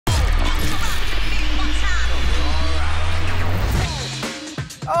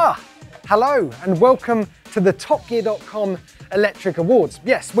Hello and welcome to the TopGear.com Electric Awards.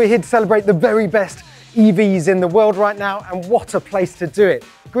 Yes, we're here to celebrate the very best EVs in the world right now, and what a place to do it.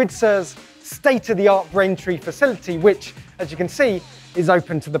 Gridserve's state-of-the-art Braintree facility, which, as you can see, is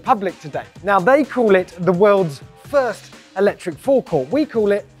open to the public today. Now, they call it the world's first electric forecourt. We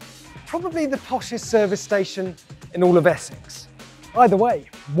call it probably the poshest service station in all of Essex. Either way,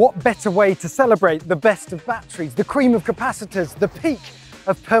 what better way to celebrate the best of batteries, the cream of capacitors, the peak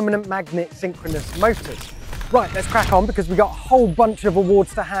of permanent magnet synchronous motors. Right, let's crack on because we've got a whole bunch of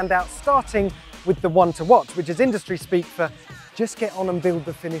awards to hand out, starting with the one to watch, which is industry speak for just get on and build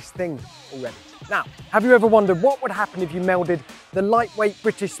the finished thing already. Now, have you ever wondered what would happen if you melded the lightweight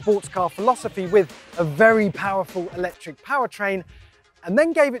British sports car philosophy with a very powerful electric powertrain and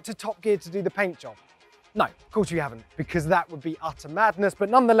then gave it to Top Gear to do the paint job? No, of course you haven't, because that would be utter madness,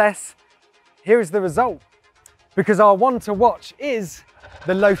 but nonetheless, here is the result. Because our one to watch is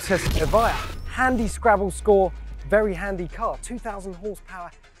the Lotus Evija. Handy Scrabble score, very handy car, 2,000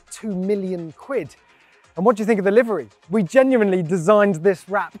 horsepower, 2 million quid. And what do you think of the livery? We genuinely designed this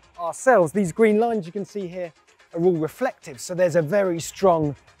wrap ourselves. These green lines you can see here are all reflective, so there's a very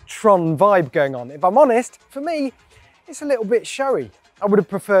strong Tron vibe going on. If I'm honest, for me, it's a little bit showy. I would have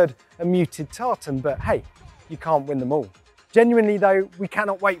preferred a muted tartan, but hey, you can't win them all. Genuinely though, we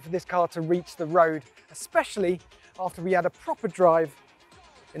cannot wait for this car to reach the road, especially after we had a proper drive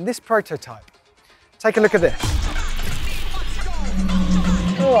in this prototype. Take a look at this.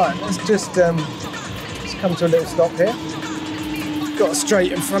 All right, let's just come to a little stop here. Got a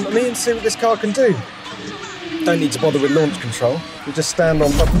straight in front of me and see what this car can do. Don't need to bother with launch control. We just stand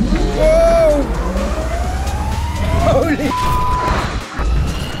on top. Whoa! Holy!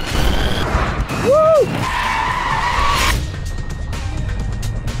 Woo!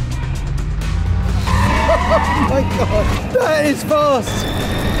 Oh my God, that is fast!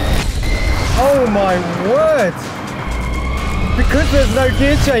 Oh my word! Because there's no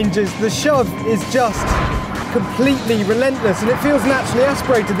gear changes, the shove is just completely relentless and it feels naturally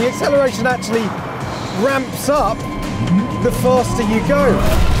aspirated. The acceleration actually ramps up the faster you go.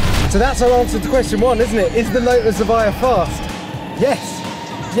 So that's our answer to question one, isn't it? Is the Lotus Evija fast? Yes.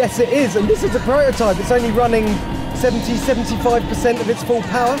 Yes, it is. And this is a prototype. It's only running 70–75% of its full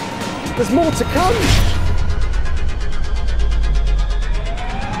power. There's more to come.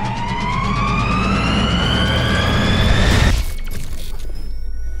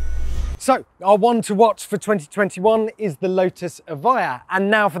 So, our one to watch for 2021 is the Lotus Evija. And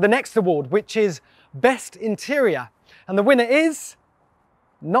now for the next award, which is Best Interior. And the winner is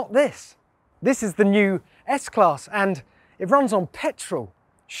not this. This is the new S-Class and it runs on petrol.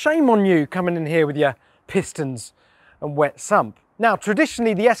 Shame on you coming in here with your pistons and wet sump. Now,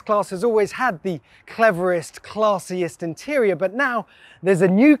 traditionally, the S-Class has always had the cleverest, classiest interior, but now there's a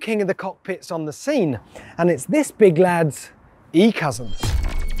new king of the cockpits on the scene, and it's this big lad's e-cousin.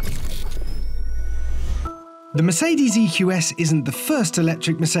 The Mercedes EQS isn't the first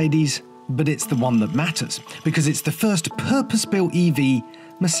electric Mercedes, but it's the one that matters, because it's the first purpose-built EV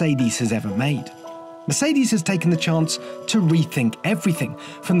Mercedes has ever made. Mercedes has taken the chance to rethink everything,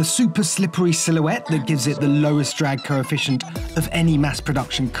 from the super slippery silhouette that gives it the lowest drag coefficient of any mass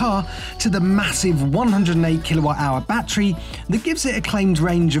production car, to the massive 108 kilowatt-hour battery that gives it a claimed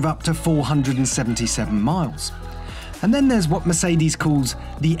range of up to 477 miles. And then there's what Mercedes calls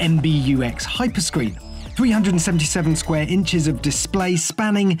the MBUX Hyperscreen, 377 square inches of display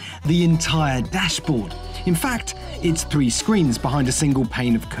spanning the entire dashboard. In fact, it's 3 screens behind a single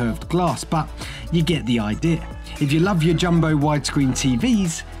pane of curved glass, but you get the idea. If you love your jumbo widescreen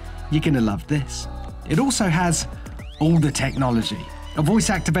TVs, you're gonna love this. It also has all the technology. A voice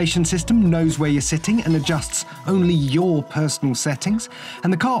activation system knows where you're sitting and adjusts only your personal settings,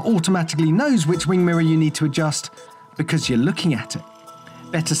 and the car automatically knows which wing mirror you need to adjust because you're looking at it.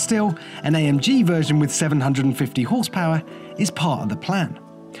 Better still, an AMG version with 750 horsepower is part of the plan.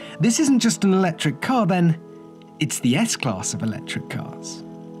 This isn't just an electric car then, it's the S-Class of electric cars.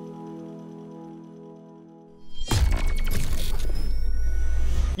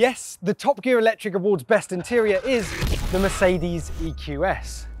 Yes, the Top Gear Electric Awards Best Interior is the Mercedes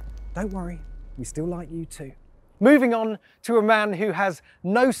EQS. Don't worry, we still like you too. Moving on to a man who has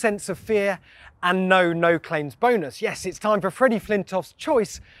no sense of fear and no claims bonus. Yes, it's time for Freddie Flintoff's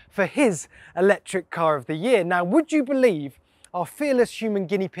choice for his electric car of the year. Now, would you believe our fearless human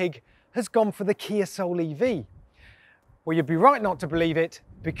guinea pig has gone for the Kia Soul EV? Well, you'd be right not to believe it,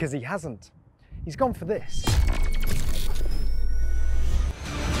 because he hasn't. He's gone for this.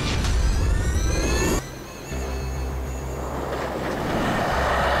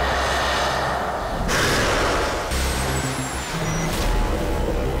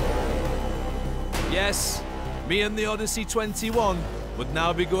 Yes, me and the Odyssey 21 would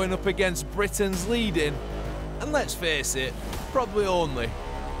now be going up against Britain's leading, and let's face it, probably only,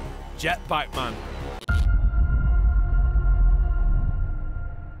 Jetpack Man.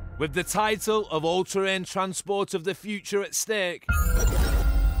 With the title of all-terrain transport of the future at stake,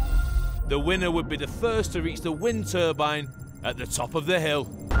 the winner would be the first to reach the wind turbine at the top of the hill.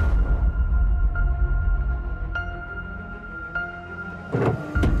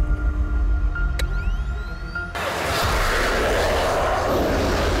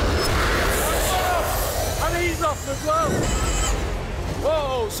 And he's off as well.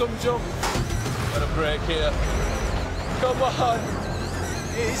 Whoa, some jump. Got a break here. Come on.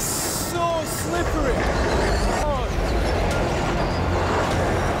 It's so slippery.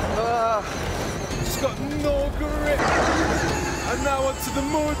 Just got no grip. And now onto the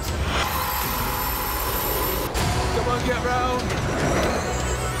mud. Come on, get round.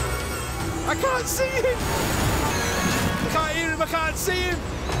 I can't see him. I can't hear him, I can't see him.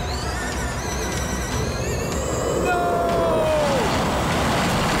 No!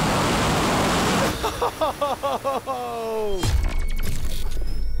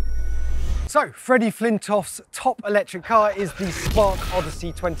 So, Freddie Flintoff's top electric car is the Spark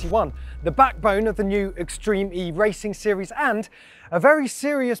Odyssey 21, the backbone of the new Extreme E racing series and a very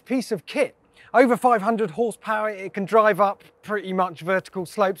serious piece of kit. Over 500 horsepower, it can drive up pretty much vertical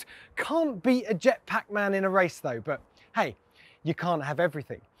slopes. Can't beat a Jetpack Man in a race though, but hey, you can't have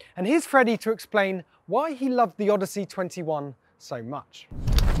everything. And here's Freddie to explain why he loved the Odyssey 21 so much.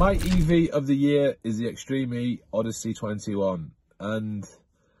 My EV of the year is the Extreme E Odyssey 21, and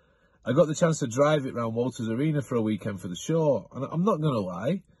I got the chance to drive it around Walters Arena for a weekend for the show, and I'm not going to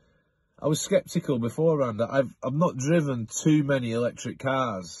lie, I was sceptical beforehand. I've not driven too many electric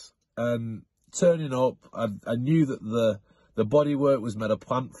cars, and turning up, I knew that the bodywork was made of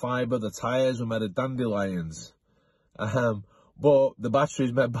plant fibre, the tyres were made of dandelions, but the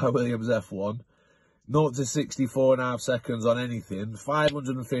battery's made by Williams F1, 0 to 64.5 seconds on anything,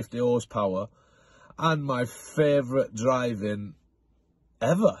 550 horsepower, and my favourite driving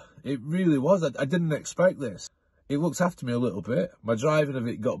ever. It really was. I didn't expect this. It looks after me a little bit. My driving of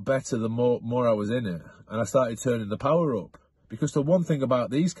it got better the more I was in it, and I started turning the power up. Because the one thing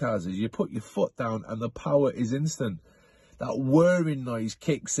about these cars is you put your foot down and the power is instant. That whirring noise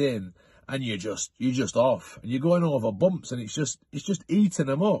kicks in and you're just off. And you're going over bumps and it's just eating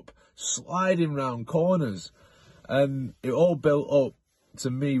them up, sliding round corners. And it all built up to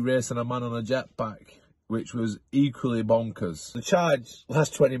me racing a man on a jetpack, which was equally bonkers. The charge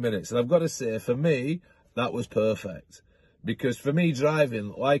lasts 20 minutes, and I've got to say, for me, that was perfect. Because for me,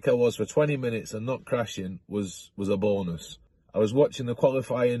 driving like I was for 20 minutes and not crashing was a bonus. I was watching the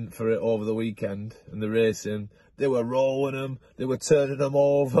qualifying for it over the weekend and the racing. They were rolling them, they were turning them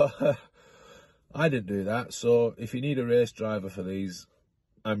over. I didn't do that, so if you need a race driver for these,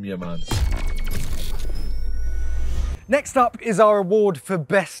 I'm your man. Next up is our award for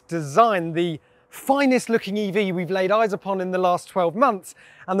Best Design, the finest looking EV we've laid eyes upon in the last 12 months.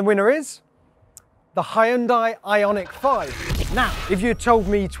 And the winner is the Hyundai Ioniq 5. Now, if you had told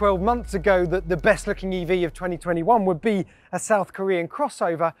me 12 months ago that the best looking EV of 2021 would be a South Korean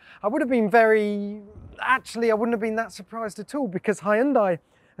crossover, I would have been I wouldn't have been that surprised at all, because Hyundai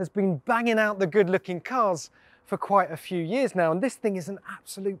has been banging out the good looking cars for quite a few years now. And this thing is an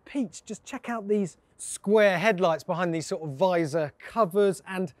absolute peach. Just check out these square headlights behind these sort of visor covers,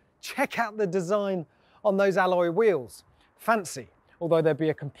 and check out the design on those alloy wheels. Fancy, although they'd be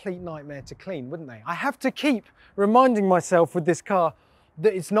a complete nightmare to clean, wouldn't they? I have to keep reminding myself with this car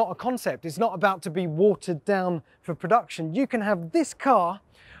that it's not a concept. It's not about to be watered down for production. You can have this car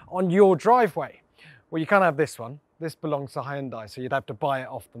on your driveway. Well, you can't have this one. This belongs to Hyundai, so you'd have to buy it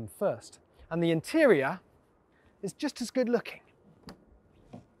off them first. And the interior is just as good looking.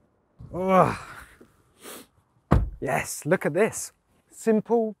 Ugh. Yes, look at this.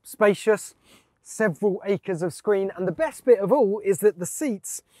 Simple, spacious, several acres of screen, and the best bit of all is that the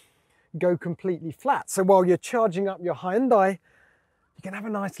seats go completely flat. So while you're charging up your Hyundai, you can have a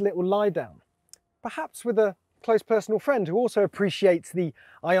nice little lie down, perhaps with a close personal friend who also appreciates the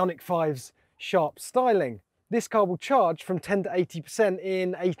Ioniq 5's sharp styling. This car will charge from 10 to 80%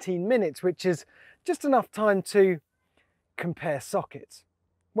 in 18 minutes, which is just enough time to compare sockets.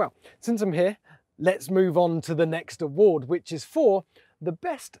 Well, since I'm here, let's move on to the next award, which is for the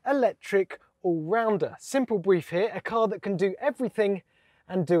best electric all-rounder. Simple brief here, a car that can do everything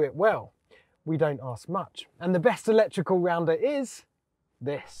and do it well. We don't ask much. And the best electric all-rounder is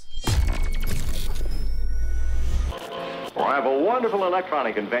this. Well, I have a wonderful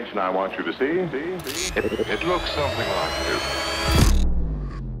electronic invention I want you to see. It looks something like this.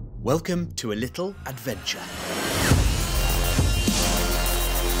 Welcome to a little adventure.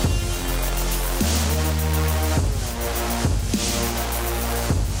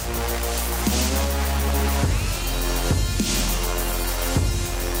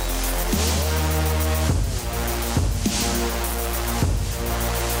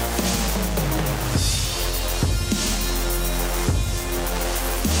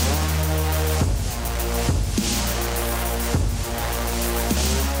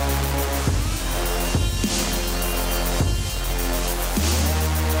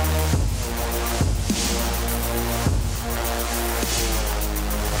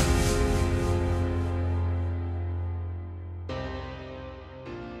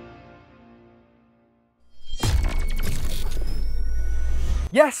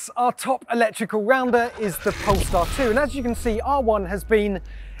 Yes, our top electrical rounder is the Polestar 2, and as you can see, R1 has been,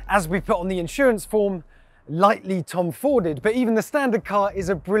 as we put on the insurance form, lightly Tom Forded, but even the standard car is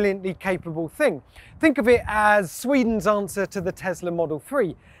a brilliantly capable thing. Think of it as Sweden's answer to the Tesla Model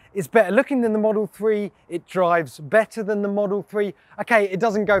 3. It's better looking than the Model 3, it drives better than the Model 3. Okay, it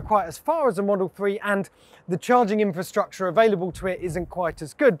doesn't go quite as far as a Model 3, and the charging infrastructure available to it isn't quite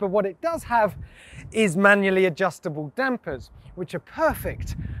as good, but what it does have is manually adjustable dampers, which are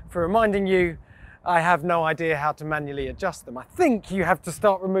perfect for reminding you I have no idea how to manually adjust them. I think you have to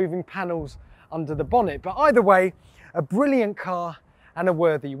start removing panels under the bonnet, but either way, a brilliant car and a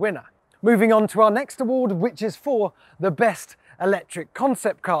worthy winner. Moving on to our next award, which is for the best electric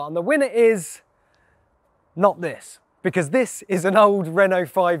concept car, and the winner is not this, because this is an old Renault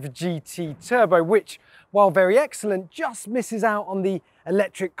 5 GT Turbo, which, while very excellent, just misses out on the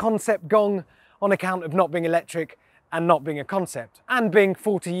electric concept gong on account of not being electric and not being a concept, and being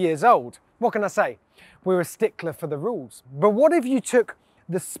 40 years old. What can I say? We're a stickler for the rules. But what if you took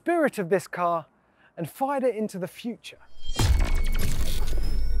the spirit of this car and fired it into the future?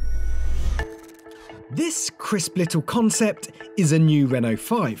 This crisp little concept is a new Renault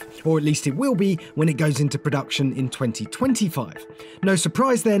 5, or at least it will be when it goes into production in 2025. No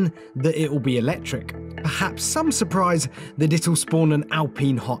surprise then that it will be electric. Perhaps some surprise that it'll spawn an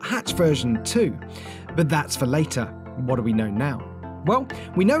Alpine hot hatch version too. But that's for later. What do we know now? Well,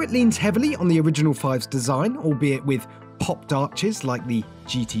 we know it leans heavily on the original 5's design, albeit with popped arches like the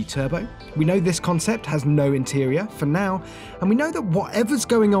GT Turbo. We know this concept has no interior for now, and we know that whatever's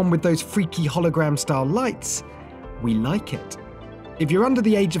going on with those freaky hologram style lights, we like it. If you're under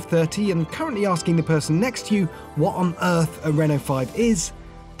the age of 30 and currently asking the person next to you what on earth a Renault 5 is,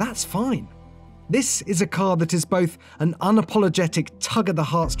 that's fine. This is a car that is both an unapologetic tug at the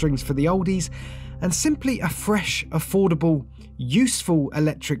heartstrings for the oldies and simply a fresh, affordable, useful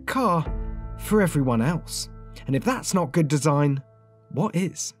electric car for everyone else. And if that's not good design, what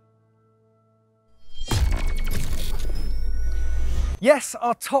is? Yes,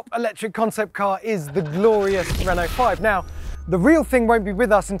 our top electric concept car is the glorious Renault 5. Now, the real thing won't be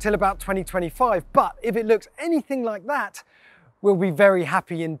with us until about 2025, but if it looks anything like that, we'll be very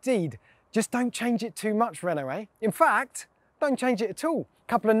happy indeed. Just don't change it too much, Renault, eh? In fact, don't change it at all.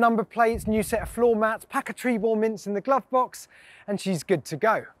 Couple of number plates, new set of floor mats, pack of tree-ball mints in the glove box, and she's good to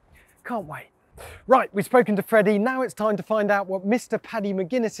go. Can't wait. Right, we've spoken to Freddie, now it's time to find out what Mr. Paddy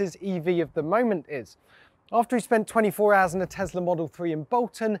McGuinness's EV of the moment is. After he spent 24 hours in a Tesla Model 3 in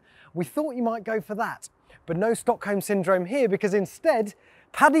Bolton, we thought you might go for that. But no Stockholm Syndrome here, because instead,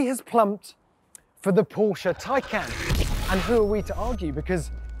 Paddy has plumped for the Porsche Taycan. And who are we to argue, because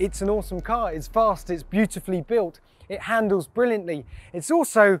it's an awesome car, it's fast, it's beautifully built, it handles brilliantly. It's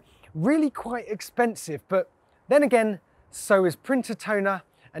also really quite expensive, but then again, so is printer toner,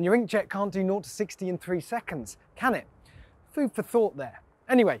 and your inkjet can't do 0 to 60 in 3 seconds, can it? Food for thought there.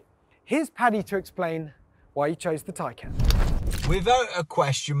 Anyway, here's Paddy to explain why he chose the Taycan. Without a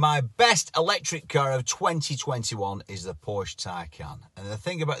question, my best electric car of 2021 is the Porsche Taycan. And the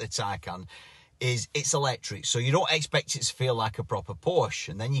thing about the Taycan is it's electric, so you don't expect it to feel like a proper Porsche.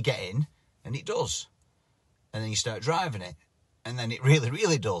 And then you get in, and it does. And then you start driving it, and then it really,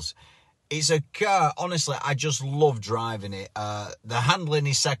 really does. It's a car, honestly, I just love driving it. The handling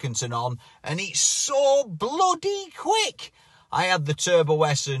is second to none, and it's so bloody quick. I had the Turbo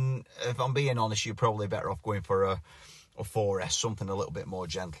S, and if I'm being honest, you're probably better off going for a 4S, something a little bit more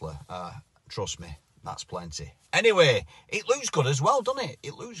gentler. Trust me, that's plenty. Anyway, it looks good as well, doesn't it?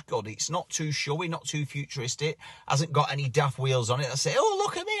 It looks good. It's not too showy, not too futuristic. Hasn't got any daft wheels on it. I say, oh,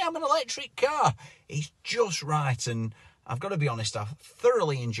 look at me, I'm an electric car. It's just right, and I've got to be honest, I've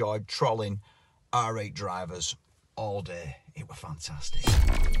thoroughly enjoyed trolling R8 drivers all day. It was fantastic.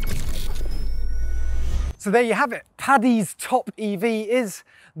 So there you have it. Paddy's top EV is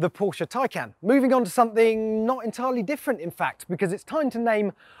the Porsche Taycan. Moving on to something not entirely different, in fact, because it's time to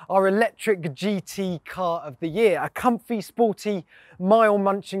name our electric GT car of the year. A comfy, sporty,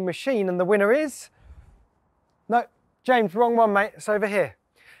 mile-munching machine, and the winner is... No, James, wrong one, mate. It's over here.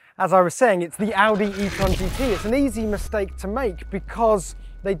 As I was saying, it's the Audi e-tron GT. It's an easy mistake to make because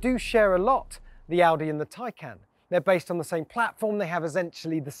they do share a lot, the Audi and the Taycan. They're based on the same platform, they have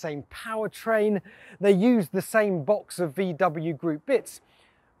essentially the same powertrain, they use the same box of VW Group bits,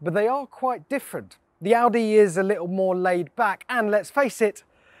 but they are quite different. The Audi is a little more laid back and, let's face it,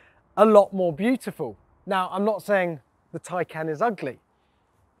 a lot more beautiful. Now, I'm not saying the Taycan is ugly,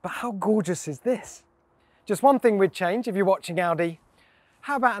 but how gorgeous is this? Just one thing we'd change if you're watching Audi,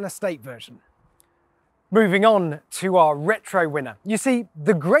 how about an estate version? Moving on to our retro winner. You see,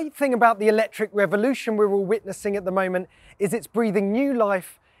 the great thing about the electric revolution we're all witnessing at the moment is it's breathing new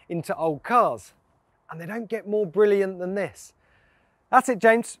life into old cars. And they don't get more brilliant than this. That's it,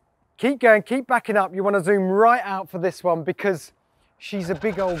 James. Keep going, keep backing up. You want to zoom right out for this one because she's a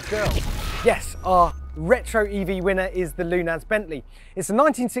big old girl. Yes, our retro EV winner is the Lunaz Bentley. It's a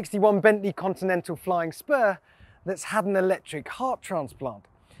 1961 Bentley Continental Flying Spur that's had an electric heart transplant.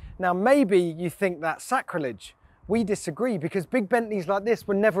 Now, maybe you think that's sacrilege. We disagree because big Bentleys like this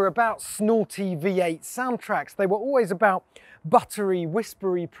were never about snorty V8 soundtracks. They were always about buttery,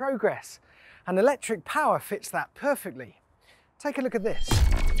 whispery progress. And electric power fits that perfectly. Take a look at this.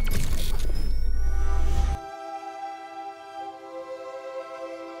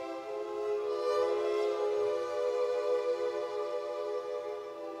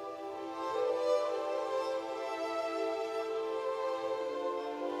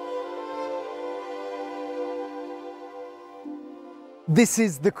 This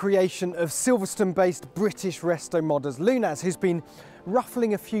is the creation of Silverstone-based British resto modders Lunaz, who's been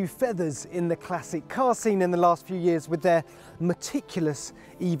ruffling a few feathers in the classic car scene in the last few years with their meticulous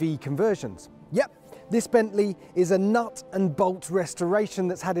EV conversions. Yep, this Bentley is a nut and bolt restoration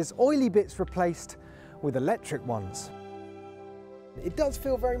that's had its oily bits replaced with electric ones. It does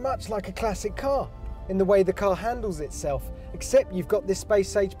feel very much like a classic car in the way the car handles itself, except you've got this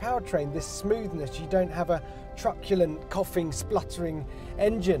space-age powertrain, this smoothness. You don't have a truculent, coughing, spluttering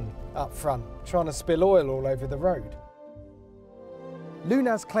engine up front trying to spill oil all over the road.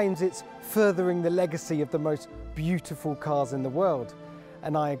 Lunaz claims it's furthering the legacy of the most beautiful cars in the world,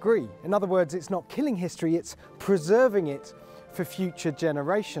 and I agree. In other words, it's not killing history, it's preserving it for future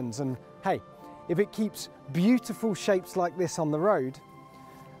generations. And hey, if it keeps beautiful shapes like this on the road,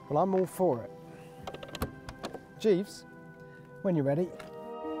 well, I'm all for it. Jeeves, when you're ready.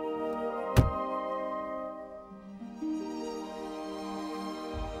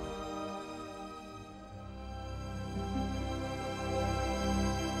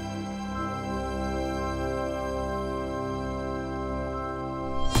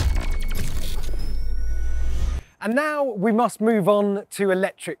 And now we must move on to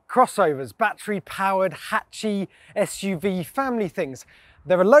electric crossovers, battery-powered, hatchy, SUV family things.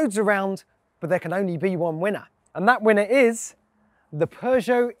 There are loads around, but there can only be one winner. And that winner is the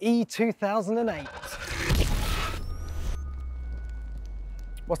Peugeot E2008.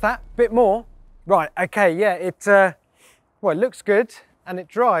 What's that? Bit more? Right, okay, yeah, well, it looks good and it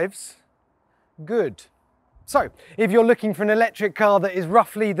drives good. So, if you're looking for an electric car that is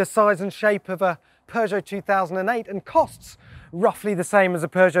roughly the size and shape of a Peugeot 2008 and costs roughly the same as a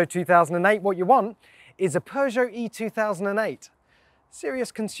Peugeot 2008, what you want is a Peugeot E2008.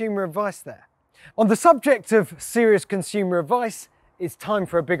 Serious consumer advice there. On the subject of serious consumer advice, it's time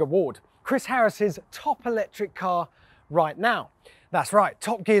for a big award. Chris Harris's top electric car right now. That's right,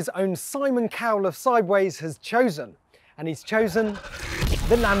 Top Gear's own Simon Cowell of Sideways has chosen, and he's chosen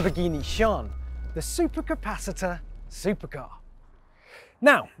the Lamborghini Sian, the supercapacitor supercar.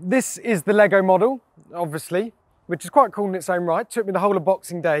 Now, this is the Lego model, obviously, which is quite cool in its own right. Took me the whole of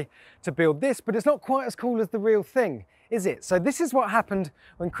Boxing Day to build this, but it's not quite as cool as the real thing, is it? So this is what happened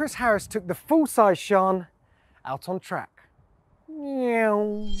when Chris Harris took the full-size Sian out on track.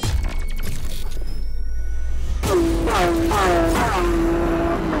 Meow.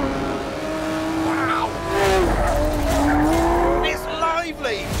 Wow! It's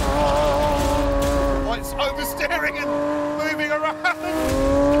lively! Oh, it's oversteering and moving around!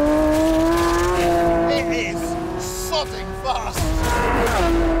 It is sodding fast!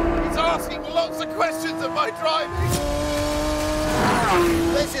 It's asking lots of questions of my driving!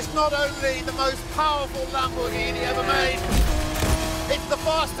 This is not only the most powerful Lamborghini ever made, it's the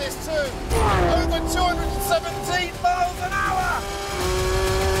fastest too! Over 217 miles an hour!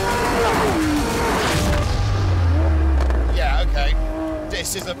 Yeah, okay.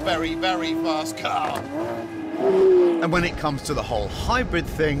 This is a very, very fast car. And when it comes to the whole hybrid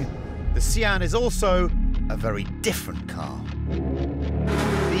thing, the Cyan is also a very different car.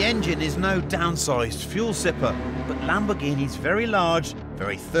 The engine is no downsized fuel sipper, but Lamborghini's very large,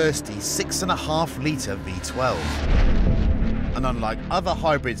 very thirsty 6.5 litre V12. And unlike other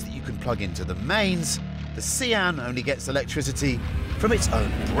hybrids that you can plug into the mains, the Cyan only gets electricity from its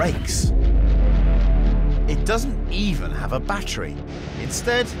own brakes. It doesn't even have a battery.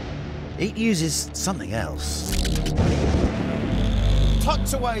 Instead, it uses something else.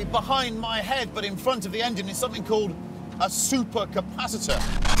 Tucked away behind my head, but in front of the engine, is something called a supercapacitor.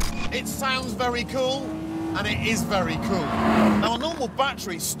 It sounds very cool, and it is very cool. Now, a normal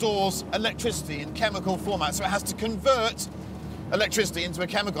battery stores electricity in chemical format, so it has to convert electricity into a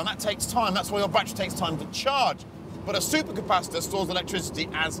chemical, and that takes time. That's why your battery takes time to charge. But a supercapacitor stores electricity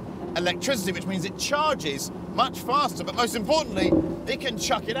as electricity, which means it charges much faster, but most importantly, it can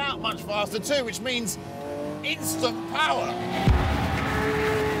chuck it out much faster too, which means instant power.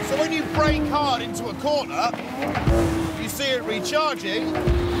 So when you brake hard into a corner, you see it recharging,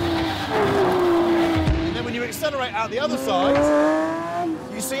 and then when you accelerate out the other side,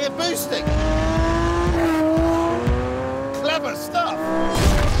 you see it boosting. Clever stuff.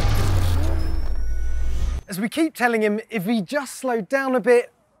 As we keep telling him, if he just slowed down a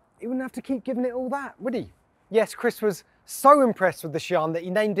bit, he wouldn't have to keep giving it all that, would he? Yes, Chris was so impressed with the Cyan that he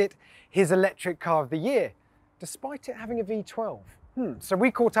named it his electric car of the year, despite it having a V12. So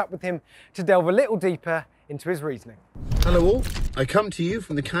we caught up with him to delve a little deeper into his reasoning. Hello all, I come to you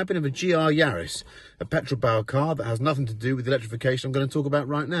from the cabin of a GR Yaris, a petrol-powered car that has nothing to do with the electrification I'm going to talk about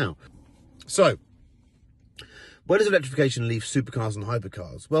right now. So, where does electrification leave supercars and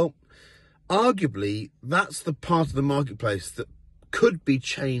hypercars? Well, arguably, that's the part of the marketplace that could be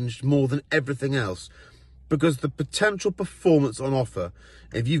changed more than everything else, because the potential performance on offer,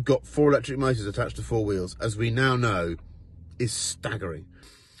 if you've got 4 electric motors attached to 4 wheels, as we now know, is staggering.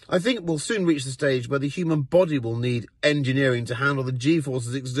 I think we'll soon reach the stage where the human body will need engineering to handle the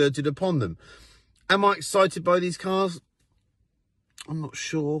G-forces exerted upon them. Am I excited by these cars? I'm not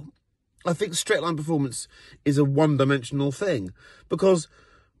sure. I think straight line performance is a one-dimensional thing, because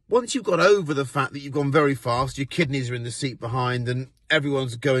once you've got over the fact that you've gone very fast, your kidneys are in the seat behind and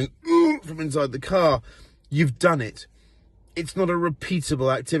everyone's going from inside the car, you've done it. It's not a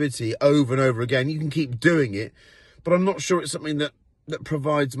repeatable activity over and over again. You can keep doing it, but I'm not sure it's something that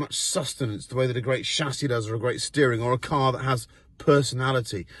provides much sustenance the way that a great chassis does, or a great steering, or a car that has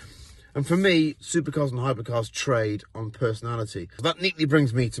personality. And for me, supercars and hypercars trade on personality. That neatly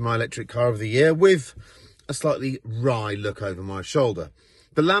brings me to my electric car of the year, with a slightly wry look over my shoulder.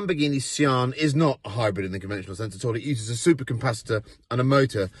 The Lamborghini Cyan is not a hybrid in the conventional sense at all. It uses a supercapacitor and a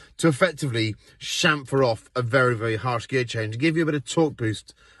motor to effectively chamfer off a very, very harsh gear change and give you a bit of torque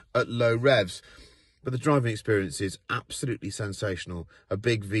boost at low revs. But the driving experience is absolutely sensational. A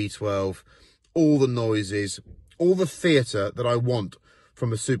big V12, all the noises, all the theatre that I want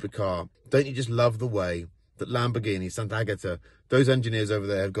from a supercar. Don't you just love the way that Lamborghini, Sant'Agata, those engineers over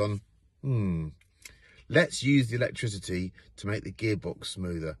there have gone, let's use the electricity to make the gearbox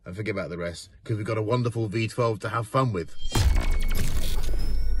smoother and forget about the rest, because we've got a wonderful V12 to have fun with.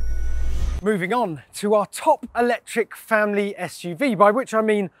 Moving on to our top electric family SUV, by which I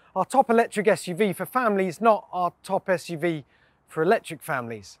mean our top electric SUV for families, not our top SUV for electric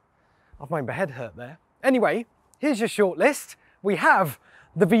families. I've made my head hurt there. Anyway, here's your short list. We have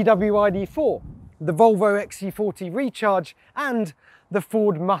the VW ID.4, the Volvo XC40 Recharge, and the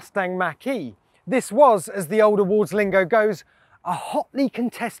Ford Mustang Mach-E. This was, as the old awards lingo goes, a hotly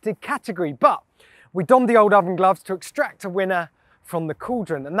contested category, but we donned the old oven gloves to extract a winner from the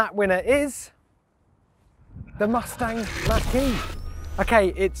cauldron, and that winner is the Mustang Mach-E.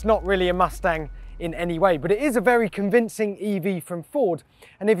 Okay, it's not really a Mustang in any way, but it is a very convincing EV from Ford.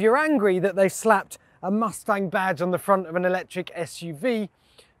 And if you're angry that they've slapped a Mustang badge on the front of an electric SUV,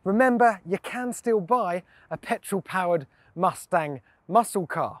 remember, you can still buy a petrol-powered Mustang muscle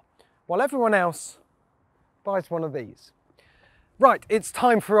car, while everyone else buys one of these. Right, it's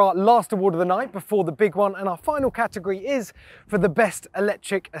time for our last award of the night before the big one, and our final category is for the best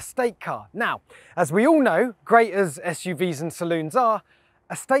electric estate car. Now, as we all know, great as SUVs and saloons are,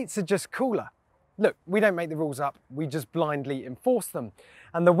 estates are just cooler. Look, we don't make the rules up, we just blindly enforce them.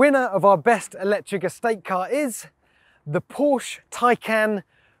 And the winner of our best electric estate car is the Porsche Taycan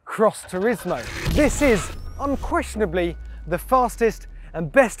Cross Turismo. This is unquestionably the fastest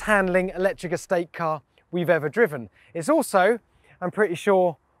and best handling electric estate car we've ever driven. It's also, I'm pretty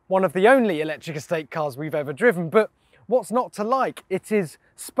sure, one of the only electric estate cars we've ever driven, but what's not to like? It is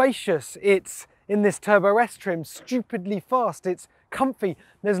spacious, it's in this Turbo S trim, stupidly fast, it's comfy.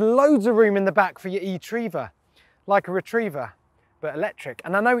 There's loads of room in the back for your e-Retriever, like a Retriever, but electric.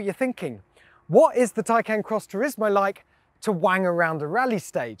 And I know what you're thinking. What is the Taycan Cross Turismo like to wang around a rally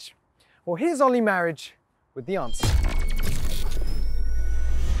stage? Well, here's Ollie Marriage with the answer.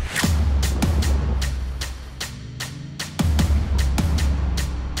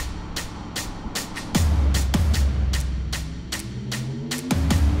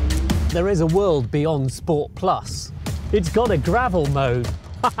 There is a world beyond Sport Plus. It's got a gravel mode.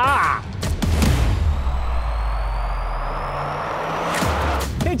 Ha-ha!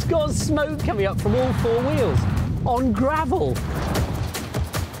 It's got smoke coming up from all four wheels on gravel.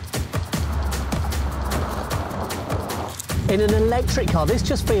 In an electric car, this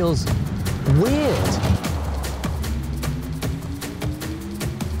just feels weird.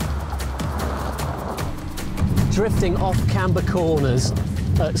 Drifting off camber corners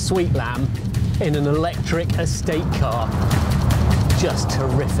at Sweet Lamb in an electric estate car. Just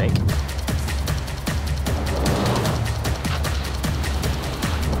terrific.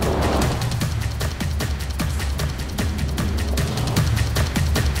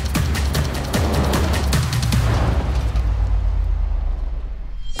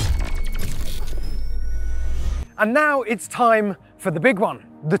 And now it's time for the big one,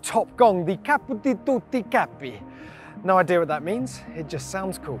 the top gong, the capo di tutti capi. No idea what that means, it just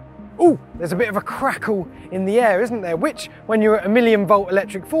sounds cool. Ooh, there's a bit of a crackle in the air, isn't there? Which, when you're at a 1,000,000-volt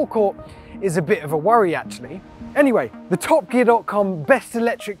electric forecourt, is a bit of a worry actually. Anyway, the TopGear.com Best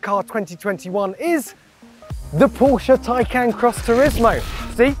Electric Car 2021 is the Porsche Taycan Cross Turismo.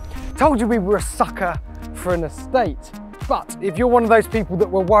 See, told you we were a sucker for an estate. But if you're one of those people that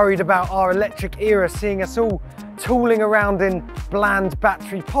were worried about our electric era seeing us all tooling around in bland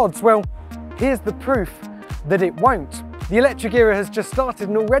battery pods, well, here's the proof that it won't. The electric era has just started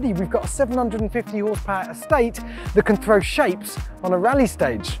and already we've got a 750 horsepower estate that can throw shapes on a rally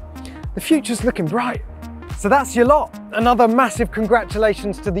stage. The future's looking bright. So that's your lot. Another massive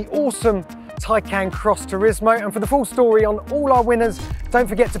congratulations to the awesome Taycan Cross Turismo. And for the full story on all our winners, don't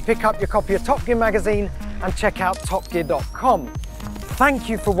forget to pick up your copy of Top Gear magazine and check out topgear.com. Thank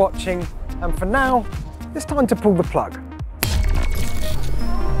you for watching, and for now, it's time to pull the plug.